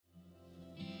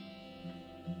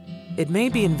It may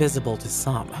be invisible to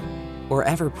some, or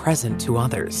ever present to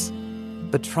others,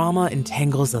 but trauma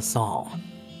entangles us all.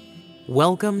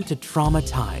 Welcome to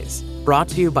Traumatize, brought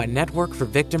to you by Network for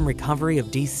Victim Recovery of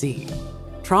DC.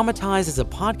 Traumatize is a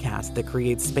podcast that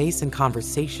creates space and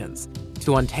conversations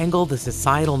to untangle the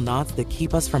societal knots that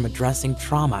keep us from addressing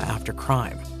trauma after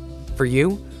crime. For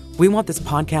you, we want this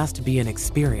podcast to be an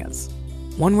experience,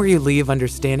 one where you leave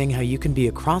understanding how you can be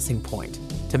a crossing point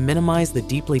to minimize the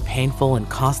deeply painful and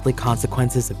costly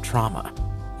consequences of trauma,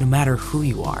 no matter who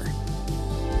you are.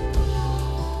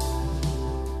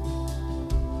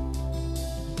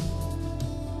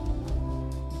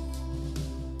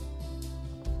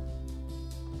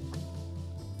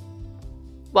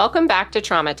 Welcome back to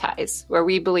Traumatize, where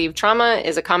we believe trauma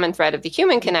is a common thread of the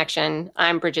human connection.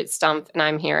 I'm Bridget Stumpf, and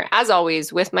I'm here, as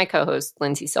always, with my co-host,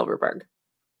 Lindsay Silverberg.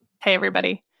 Hey,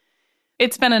 everybody.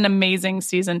 It's been an amazing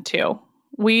season 2.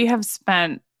 We have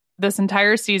spent this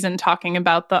entire season talking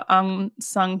about the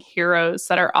unsung heroes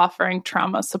that are offering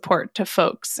trauma support to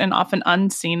folks in often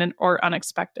unseen or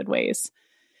unexpected ways.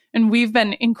 And we've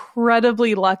been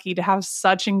incredibly lucky to have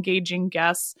such engaging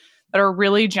guests that are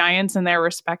really giants in their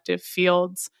respective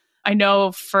fields. I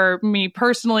know for me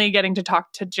personally, getting to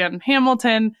talk to Jen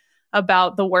Hamilton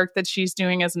about the work that she's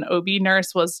doing as an OB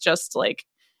nurse was just like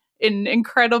an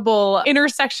incredible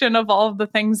intersection of all of the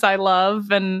things I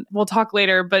love. And we'll talk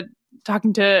later, but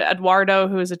talking to Eduardo,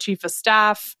 who is a chief of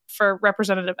staff for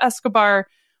Representative Escobar,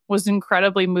 was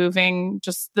incredibly moving.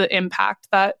 Just the impact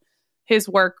that his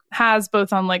work has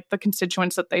both on like the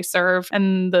constituents that they serve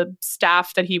and the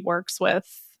staff that he works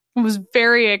with. I was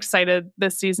very excited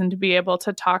this season to be able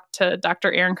to talk to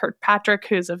Dr. Erin Kirkpatrick,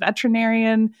 who's a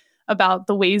veterinarian, about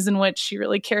the ways in which she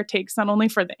really caretakes not only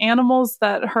for the animals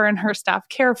that her and her staff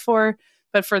care for,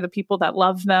 but for the people that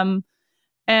love them.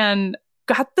 And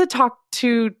got to talk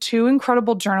to two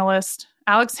incredible journalists,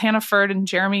 Alex Hannaford and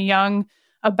Jeremy Young,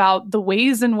 about the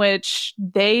ways in which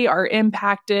they are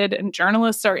impacted and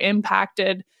journalists are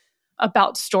impacted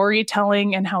about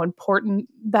storytelling and how important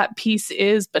that piece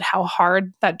is, but how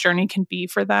hard that journey can be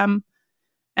for them.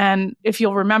 And if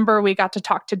you'll remember, we got to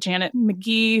talk to Janet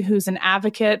McGee, who's an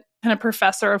advocate and a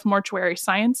professor of mortuary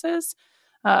sciences,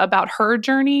 about her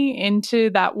journey into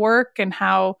that work and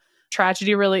how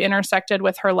tragedy really intersected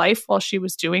with her life while she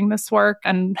was doing this work,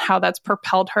 and how that's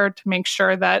propelled her to make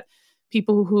sure that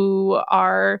people who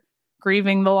are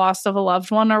grieving the loss of a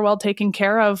loved one are well taken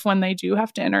care of when they do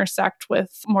have to intersect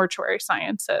with mortuary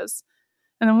sciences.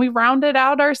 And then we rounded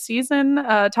out our season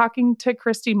talking to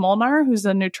Christy Molnar, who's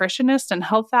a nutritionist and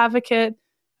health advocate,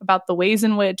 about the ways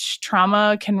in which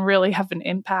trauma can really have an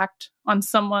impact on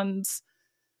someone's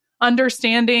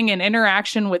understanding and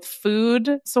interaction with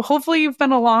food. So hopefully you've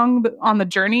been along on the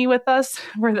journey with us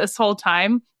for this whole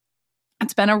time.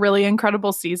 It's been a really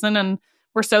incredible season, and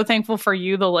we're so thankful for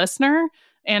you, the listener,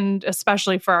 and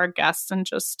especially for our guests, and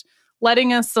just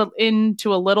letting us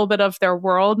into a little bit of their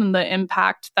world and the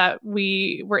impact that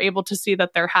we were able to see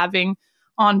that they're having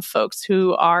on folks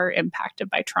who are impacted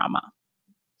by trauma.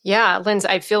 Yeah, Linz,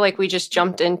 I feel like we just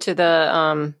jumped into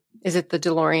the, is it the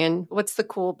DeLorean? What's the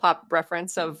cool pop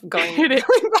reference of going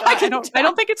back? I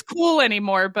don't think it's cool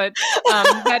anymore, but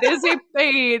that is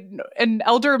an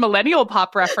elder millennial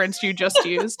pop reference you just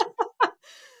used.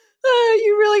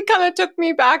 You really kind of took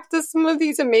me back to some of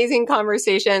these amazing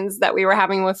conversations that we were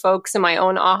having with folks and my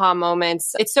own aha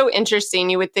moments. It's so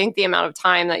interesting. You would think the amount of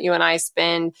time that you and I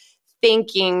spend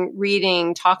thinking,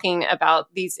 reading, talking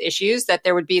about these issues, that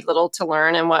there would be little to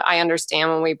learn. And what I understand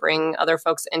when we bring other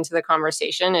folks into the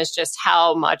conversation is just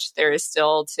how much there is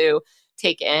still to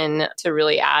take in to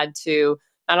really add to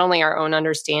not only our own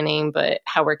understanding, but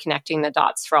how we're connecting the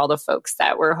dots for all the folks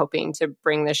that we're hoping to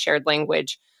bring this shared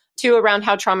language to around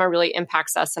how trauma really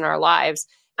impacts us in our lives.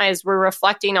 As we're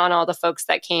reflecting on all the folks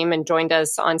that came and joined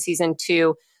us on season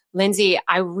 2, Lindsay,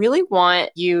 I really want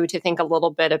you to think a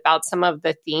little bit about some of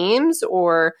the themes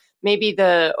or maybe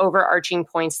the overarching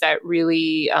points that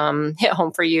really hit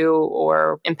home for you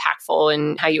or impactful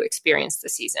in how you experienced the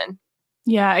season.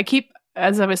 Yeah,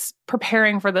 as I was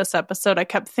preparing for this episode, I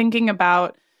kept thinking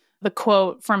about the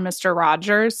quote from Mr.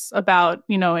 Rogers about,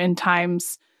 in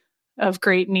times of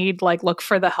great need, like look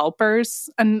for the helpers.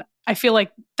 And I feel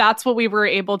like that's what we were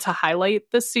able to highlight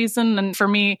this season. And for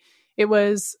me, it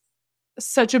was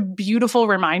such a beautiful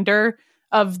reminder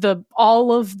of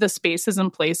all of the spaces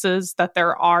and places that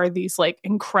there are these like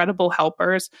incredible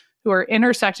helpers who are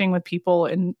intersecting with people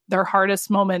in their hardest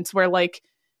moments, where like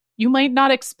you might not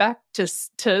expect to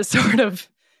sort of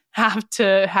have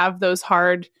to have those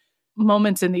hard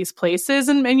moments in these places.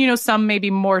 And some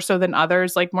maybe more so than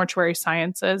others, like mortuary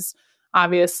sciences.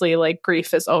 Obviously, like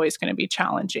grief is always going to be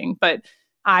challenging, but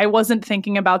I wasn't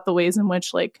thinking about the ways in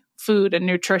which like food and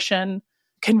nutrition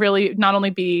can really not only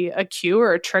be a cue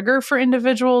or a trigger for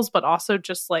individuals, but also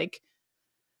just like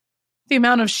the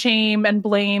amount of shame and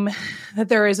blame that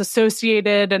there is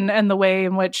associated and the way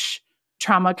in which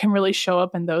trauma can really show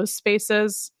up in those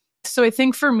spaces. So I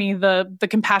think for me, the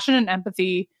compassion and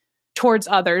empathy towards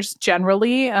others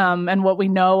generally, and what we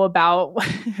know about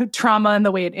trauma and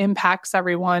the way it impacts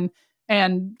everyone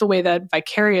and the way that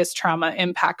vicarious trauma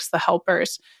impacts the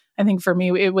helpers. I think for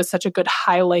me, it was such a good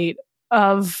highlight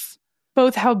of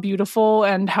both how beautiful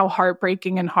and how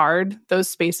heartbreaking and hard those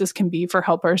spaces can be for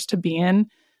helpers to be in.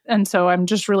 And so I'm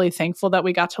just really thankful that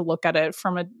we got to look at it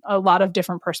from a lot of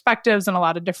different perspectives and a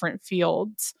lot of different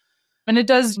fields. And it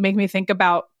does make me think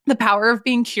about the power of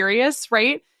being curious,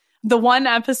 right? The one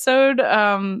episode,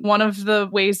 one of the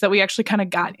ways that we actually kind of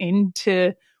got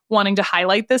into wanting to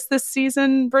highlight this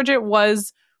season, Bridget,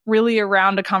 was really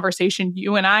around a conversation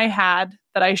you and I had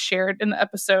that I shared in the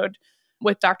episode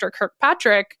with Dr.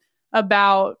 Kirkpatrick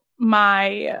about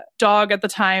my dog at the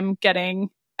time getting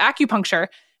acupuncture,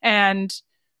 and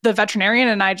the veterinarian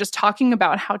and I just talking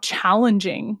about how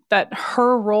challenging that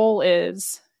her role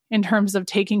is in terms of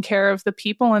taking care of the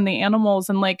people and the animals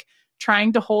and like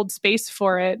trying to hold space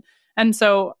for it. And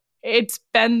so it's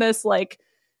been this like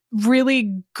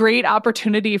really great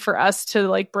opportunity for us to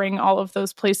like bring all of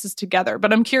those places together.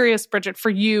 But I'm curious, Bridget, for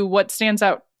you, what stands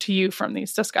out to you from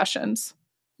these discussions?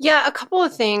 Yeah, a couple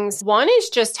of things. One is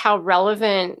just how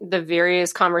relevant the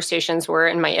various conversations were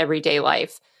in my everyday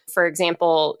life. For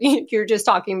example, you're just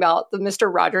talking about the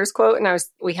Mr. Rogers quote, and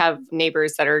we have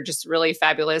neighbors that are just really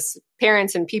fabulous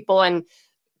parents and people. And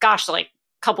gosh, like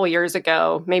a couple of years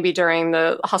ago, maybe during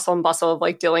the hustle and bustle of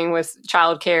like dealing with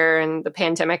childcare and the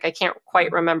pandemic, I can't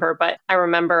quite remember, but I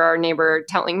remember our neighbor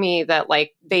telling me that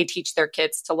like they teach their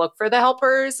kids to look for the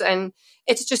helpers, and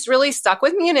it's just really stuck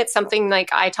with me. And it's something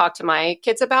like I talk to my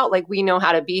kids about, like we know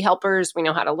how to be helpers, we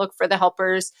know how to look for the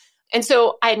helpers. And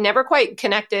so I had never quite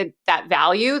connected that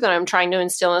value that I'm trying to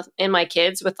instill in my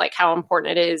kids with like how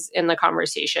important it is in the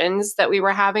conversations that we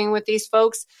were having with these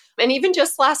folks. And even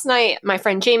just last night, my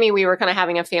friend Jamie, we were kind of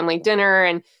having a family dinner,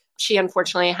 and she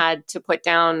unfortunately had to put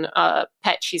down a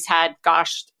pet she's had,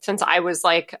 gosh, since I was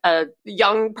like a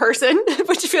young person,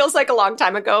 which feels like a long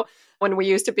time ago, when we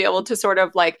used to be able to sort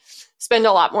of like spend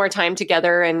a lot more time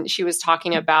together. And she was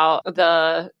talking about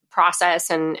the process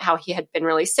and how he had been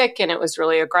really sick and it was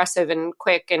really aggressive and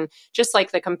quick, and just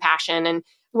like the compassion. And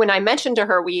when I mentioned to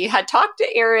her, we had talked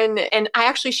to Erin, and I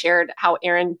actually shared how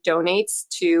Erin donates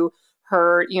to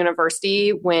her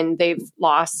university when they've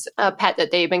lost a pet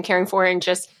that they've been caring for, and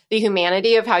just the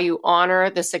humanity of how you honor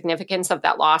the significance of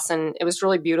that loss. And it was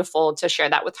really beautiful to share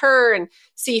that with her and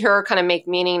see her kind of make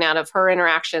meaning out of her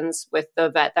interactions with the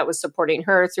vet that was supporting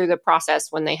her through the process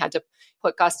when they had to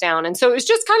put Gus down. And so it was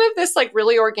just kind of this like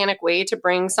really organic way to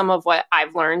bring some of what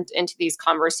I've learned into these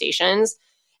conversations.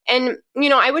 And, you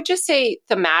know, I would just say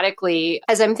thematically,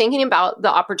 as I'm thinking about the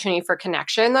opportunity for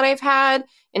connection that I've had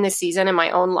in this season in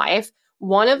my own life,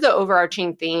 one of the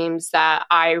overarching themes that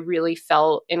I really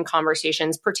felt in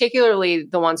conversations, particularly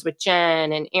the ones with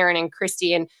Jen and Erin and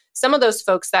Christy and some of those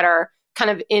folks that are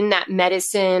kind of in that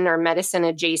medicine or medicine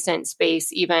adjacent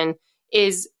space even,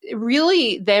 is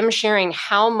really them sharing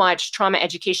how much trauma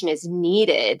education is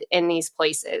needed in these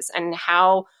places and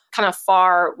how kind of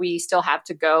far we still have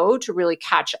to go to really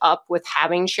catch up with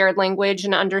having shared language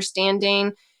and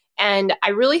understanding. And I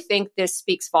really think this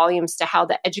speaks volumes to how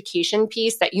the education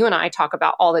piece that you and I talk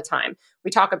about all the time.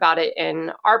 We talk about it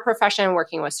in our profession,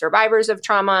 working with survivors of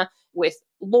trauma, with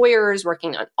lawyers,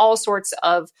 working on all sorts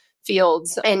of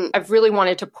fields. And I've really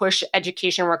wanted to push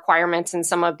education requirements in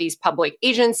some of these public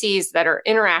agencies that are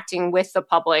interacting with the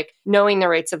public, knowing the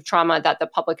rates of trauma that the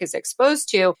public is exposed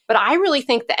to. But I really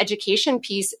think the education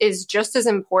piece is just as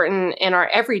important in our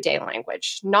everyday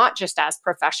language, not just as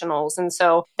professionals. And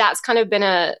so that's kind of been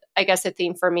a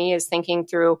theme for me, is thinking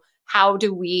through how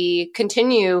do we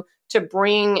continue to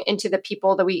bring into the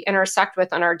people that we intersect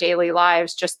with in our daily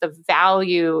lives just the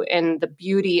value and the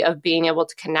beauty of being able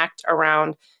to connect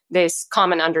around this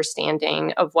common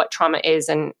understanding of what trauma is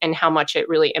and how much it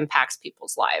really impacts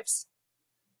people's lives.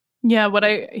 Yeah, what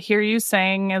I hear you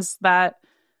saying is that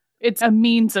it's a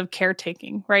means of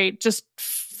caretaking, right? Just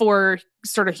for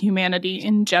sort of humanity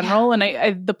in general. Yeah.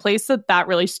 And the place that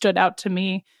really stood out to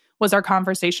me was our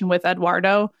conversation with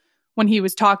Eduardo when he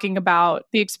was talking about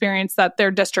the experience that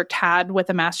their district had with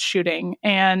a mass shooting.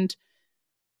 And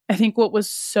I think what was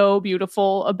so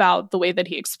beautiful about the way that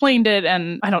he explained it,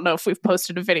 and I don't know if we've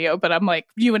posted a video, but I'm like,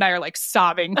 you and I are like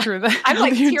sobbing through the, I'm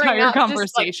like the entire up,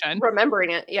 conversation. just, like, remembering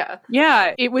it. Yeah.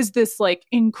 Yeah. It was this like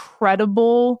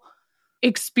incredible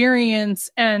experience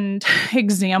and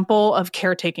example of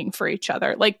caretaking for each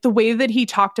other. Like the way that he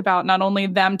talked about not only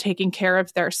them taking care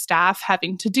of their staff,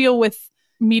 having to deal with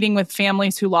meeting with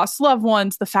families who lost loved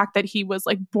ones, the fact that he was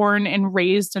like born and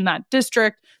raised in that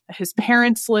district, that his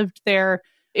parents lived there.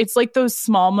 It's like those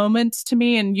small moments to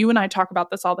me. And you and I talk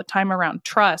about this all the time around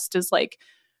trust, is like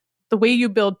the way you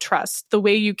build trust, the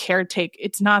way you caretake.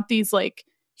 It's not these like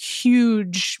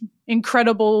huge,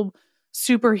 incredible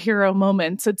superhero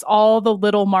moments. It's all the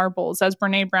little marbles, as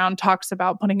Brene Brown talks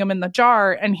about, putting them in the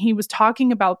jar. And he was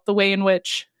talking about the way in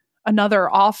which another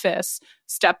office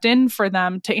stepped in for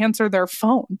them to answer their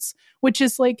phones, which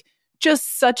is like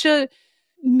just such a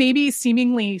maybe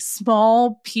seemingly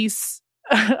small piece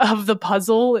of the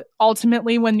puzzle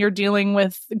ultimately when you're dealing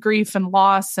with grief and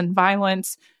loss and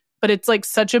violence. But it's like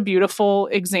such a beautiful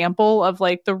example of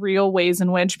like the real ways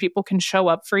in which people can show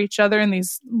up for each other in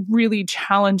these really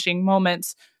challenging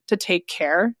moments to take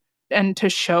care and to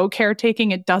show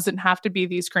caretaking. It doesn't have to be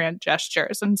these grand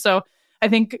gestures. And so I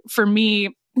think for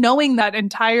me, knowing that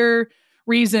entire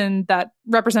reason that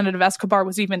Representative Escobar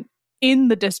was even in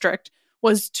the district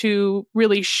was to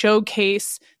really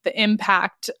showcase the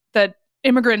impact that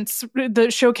immigrants,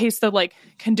 showcase the like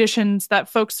conditions that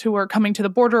folks who were coming to the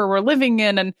border were living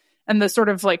in, and the sort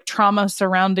of like trauma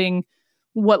surrounding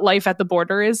what life at the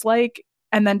border is like.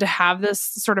 And then to have this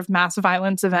sort of mass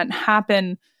violence event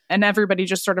happen and everybody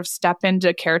just sort of step in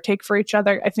to caretake for each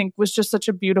other, I think was just such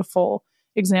a beautiful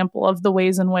example of the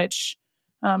ways in which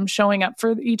showing up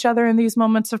for each other in these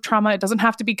moments of trauma. It doesn't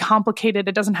have to be complicated.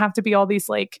 It doesn't have to be all these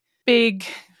like big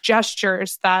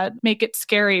gestures that make it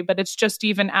scary, but it's just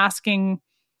even asking.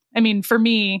 I mean, for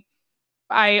me,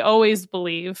 I always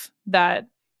believe that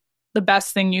the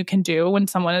best thing you can do when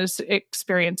someone has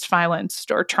experienced violence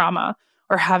or trauma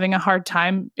or having a hard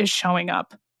time is showing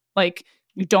up. Like,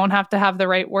 you don't have to have the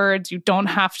right words. You don't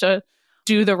have to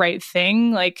do the right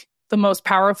thing. Like, the most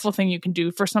powerful thing you can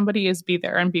do for somebody is be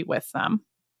there and be with them.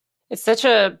 It's such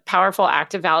a powerful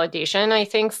act of validation, I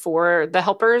think, for the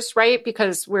helpers, right?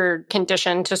 Because we're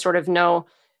conditioned to sort of know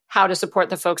how to support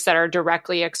the folks that are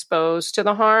directly exposed to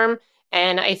the harm.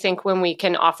 And I think when we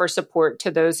can offer support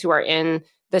to those who are in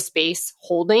the space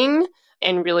holding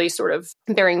and really sort of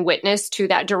bearing witness to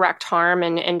that direct harm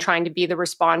and trying to be the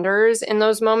responders in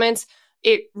those moments,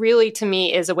 it really, to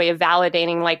me, is a way of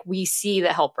validating, like, we see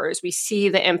the helpers, we see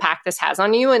the impact this has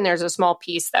on you, and there's a small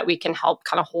piece that we can help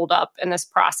kind of hold up in this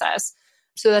process.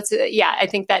 So that's, I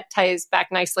think that ties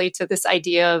back nicely to this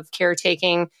idea of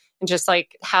caretaking and just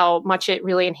like how much it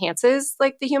really enhances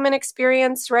like the human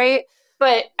experience, right?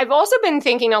 But I've also been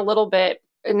thinking a little bit,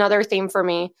 another theme for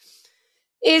me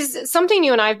is something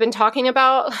you and I have been talking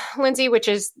about, Lindsay, which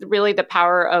is really the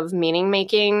power of meaning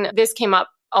making. This came up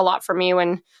a lot for me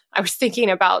when I was thinking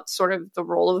about sort of the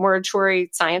role of mortuary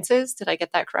sciences. Did I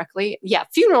get that correctly? Yeah,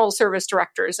 funeral service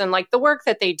directors and like the work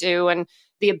that they do and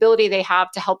the ability they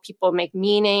have to help people make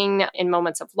meaning in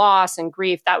moments of loss and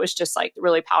grief. That was just like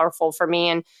really powerful for me.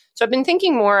 And so I've been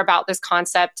thinking more about this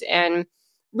concept and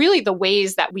really the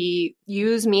ways that we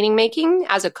use meaning making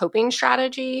as a coping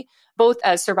strategy, both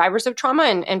as survivors of trauma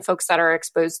and folks that are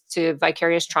exposed to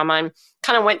vicarious trauma, and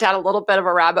kind of went down a little bit of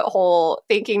a rabbit hole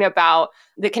thinking about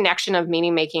the connection of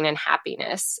meaning making and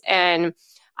happiness. And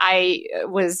I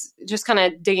was just kind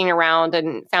of digging around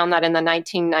and found that in the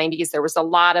 1990s, there was a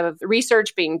lot of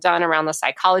research being done around the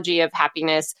psychology of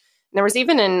happiness. And there was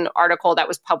even an article that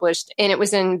was published, and it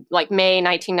was in like May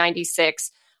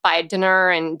 1996 by Danner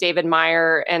and David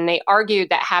Meyer. And they argued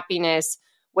that happiness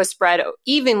was spread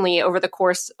evenly over the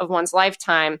course of one's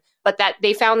lifetime, but that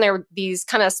they found there were these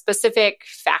kind of specific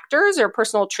factors or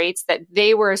personal traits that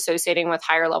they were associating with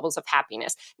higher levels of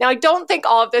happiness. Now, I don't think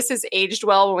all of this has aged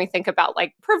well when we think about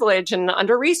like privilege and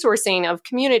under-resourcing of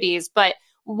communities, but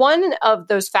one of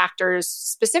those factors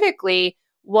specifically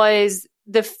was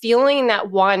the feeling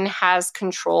that one has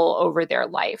control over their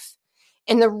life.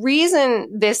 And the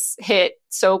reason this hit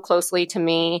so closely to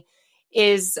me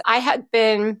is I had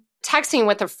been texting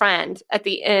with a friend at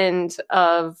the end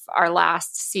of our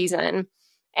last season.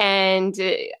 And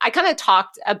I kind of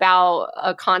talked about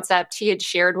a concept he had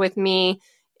shared with me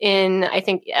in, I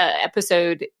think,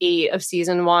 episode 8 of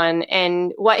season 1.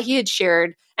 And what he had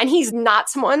shared, and he's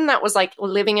not someone that was like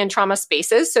living in trauma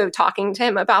spaces. So talking to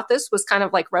him about this was kind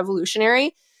of like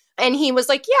revolutionary. And he was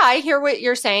like, yeah, I hear what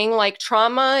you're saying. Like,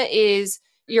 trauma is,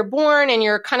 you're born and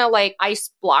you're kind of like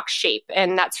ice block shape,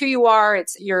 and that's who you are.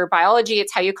 It's your biology.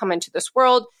 It's how you come into this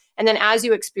world. And then as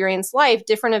you experience life,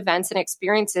 different events and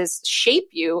experiences shape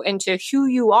you into who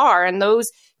you are. And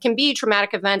those can be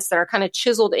traumatic events that are kind of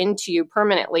chiseled into you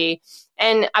permanently.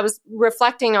 And I was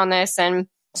reflecting on this. And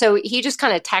so he just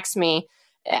kind of texted me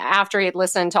after he had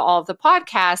listened to all of the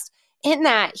podcasts, in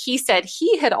that he said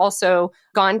he had also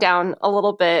gone down a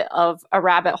little bit of a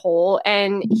rabbit hole.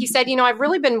 And he said, I've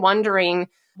really been wondering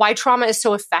why trauma is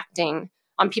so affecting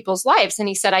on people's lives. And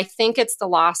he said, I think it's the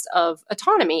loss of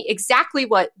autonomy, exactly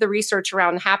what the research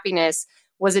around happiness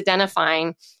was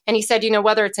identifying. And he said,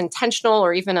 whether it's intentional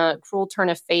or even a cruel turn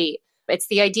of fate, it's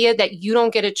the idea that you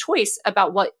don't get a choice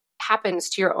about what happens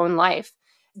to your own life.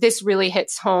 This really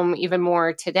hits home even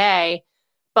more today.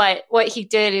 But what he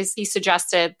did is he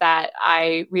suggested that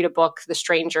I read a book, The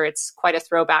Stranger. It's quite a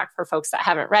throwback for folks that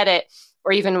haven't read it,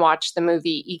 or even watch the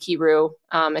movie Ikiru.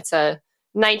 It's a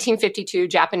 1952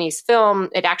 Japanese film.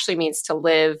 It actually means to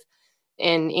live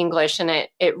in English, and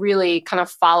it really kind of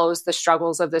follows the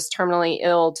struggles of this terminally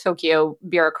ill Tokyo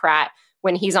bureaucrat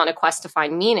when he's on a quest to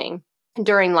find meaning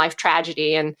during life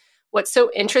tragedy. And what's so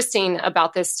interesting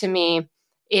about this to me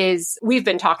is we've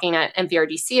been talking at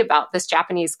NVRDC about this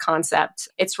Japanese concept.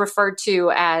 It's referred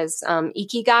to as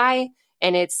ikigai,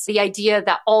 and it's the idea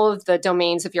that all of the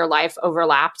domains of your life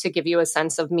overlap to give you a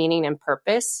sense of meaning and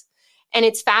purpose. And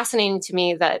it's fascinating to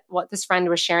me that what this friend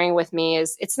was sharing with me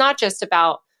is it's not just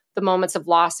about the moments of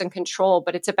loss and control,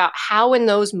 but it's about how in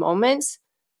those moments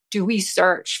do we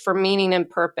search for meaning and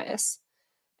purpose.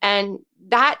 And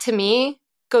that to me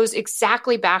goes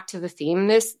exactly back to the theme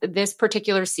this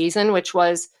particular season, which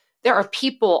was there are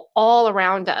people all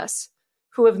around us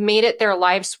who have made it their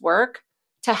life's work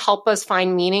to help us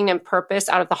find meaning and purpose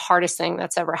out of the hardest thing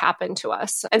that's ever happened to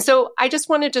us. And so I just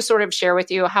wanted to sort of share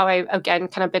with you how I, again,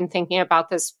 kind of been thinking about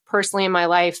this personally in my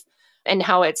life and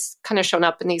how it's kind of shown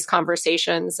up in these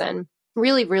conversations, and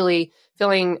really, really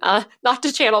feeling, not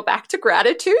to channel back to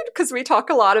gratitude, because we talk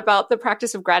a lot about the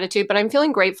practice of gratitude, but I'm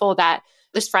feeling grateful that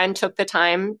this friend took the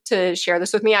time to share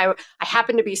this with me. I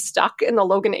happened to be stuck in the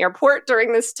Logan Airport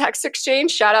during this text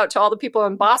exchange. Shout out to all the people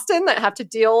in Boston that have to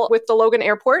deal with the Logan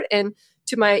Airport, and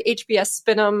to my HBS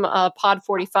Spinum Pod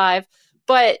 45.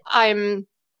 But I'm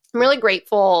really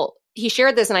grateful he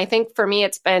shared this. And I think for me,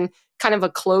 it's been kind of a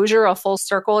closure, a full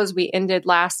circle, as we ended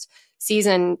last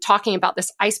season talking about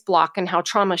this ice block and how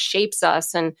trauma shapes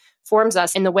us and forms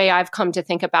us. And the way I've come to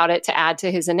think about it, to add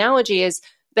to his analogy, is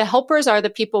the helpers are the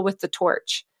people with the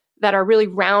torch that are really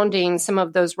rounding some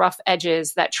of those rough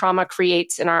edges that trauma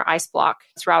creates in our ice block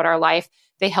throughout our life.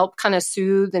 They help kind of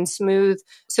soothe and smooth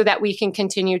so that we can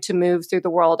continue to move through the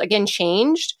world. Again,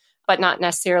 changed, but not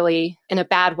necessarily in a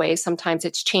bad way. Sometimes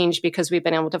it's changed because we've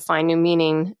been able to find new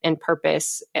meaning and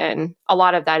purpose. And a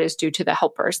lot of that is due to the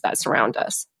helpers that surround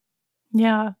us.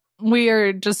 Yeah. We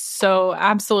are just so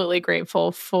absolutely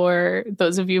grateful for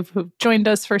those of you who've joined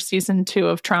us for season 2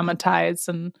 of Traumatize.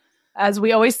 And as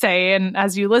we always say, and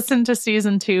as you listen to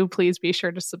season 2, please be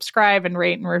sure to subscribe and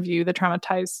rate and review the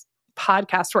Traumatize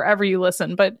podcast wherever you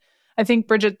listen. But I think,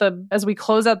 Bridget, as we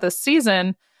close out this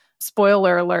season,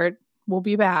 spoiler alert, we'll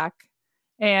be back.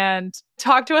 And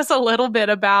talk to us a little bit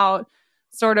about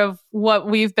sort of what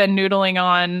we've been noodling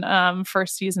on for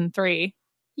season 3.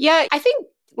 Yeah, I think,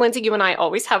 Lindsay, you and I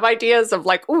always have ideas of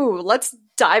like, ooh, let's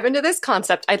dive into this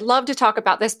concept. I'd love to talk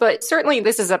about this, but certainly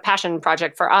this is a passion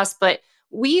project for us. But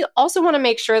we also want to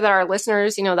make sure that our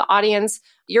listeners, the audience,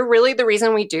 you're really the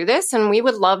reason we do this. And we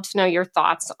would love to know your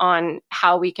thoughts on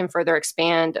how we can further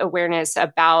expand awareness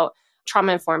about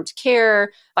trauma-informed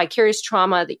care, vicarious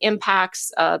trauma, the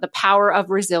impacts, the power of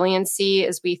resiliency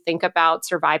as we think about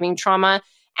surviving trauma.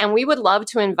 And we would love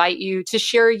to invite you to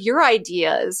share your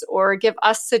ideas or give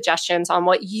us suggestions on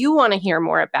what you want to hear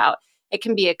more about. It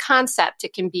can be a concept,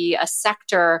 it can be a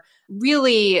sector,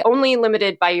 really only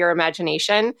limited by your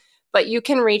imagination. But you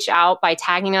can reach out by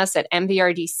tagging us at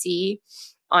NVRDC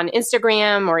on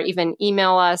Instagram, or even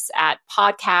email us at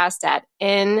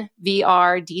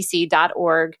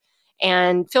podcast@nvrdc.org.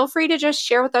 And feel free to just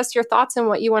share with us your thoughts and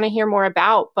what you want to hear more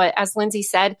about. But as Lindsay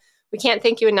said, we can't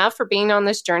thank you enough for being on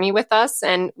this journey with us.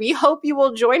 And we hope you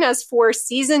will join us for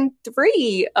season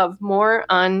 3 of More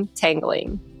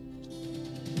Untangling.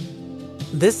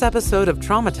 This episode of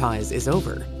Traumatize is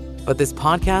over, but this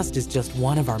podcast is just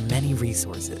one of our many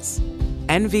resources.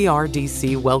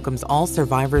 NVRDC welcomes all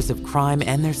survivors of crime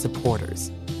and their supporters.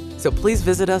 So please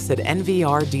visit us at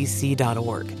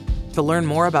nvrdc.org to learn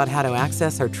more about how to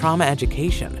access our trauma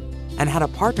education and how to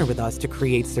partner with us to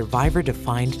create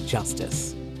survivor-defined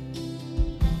justice.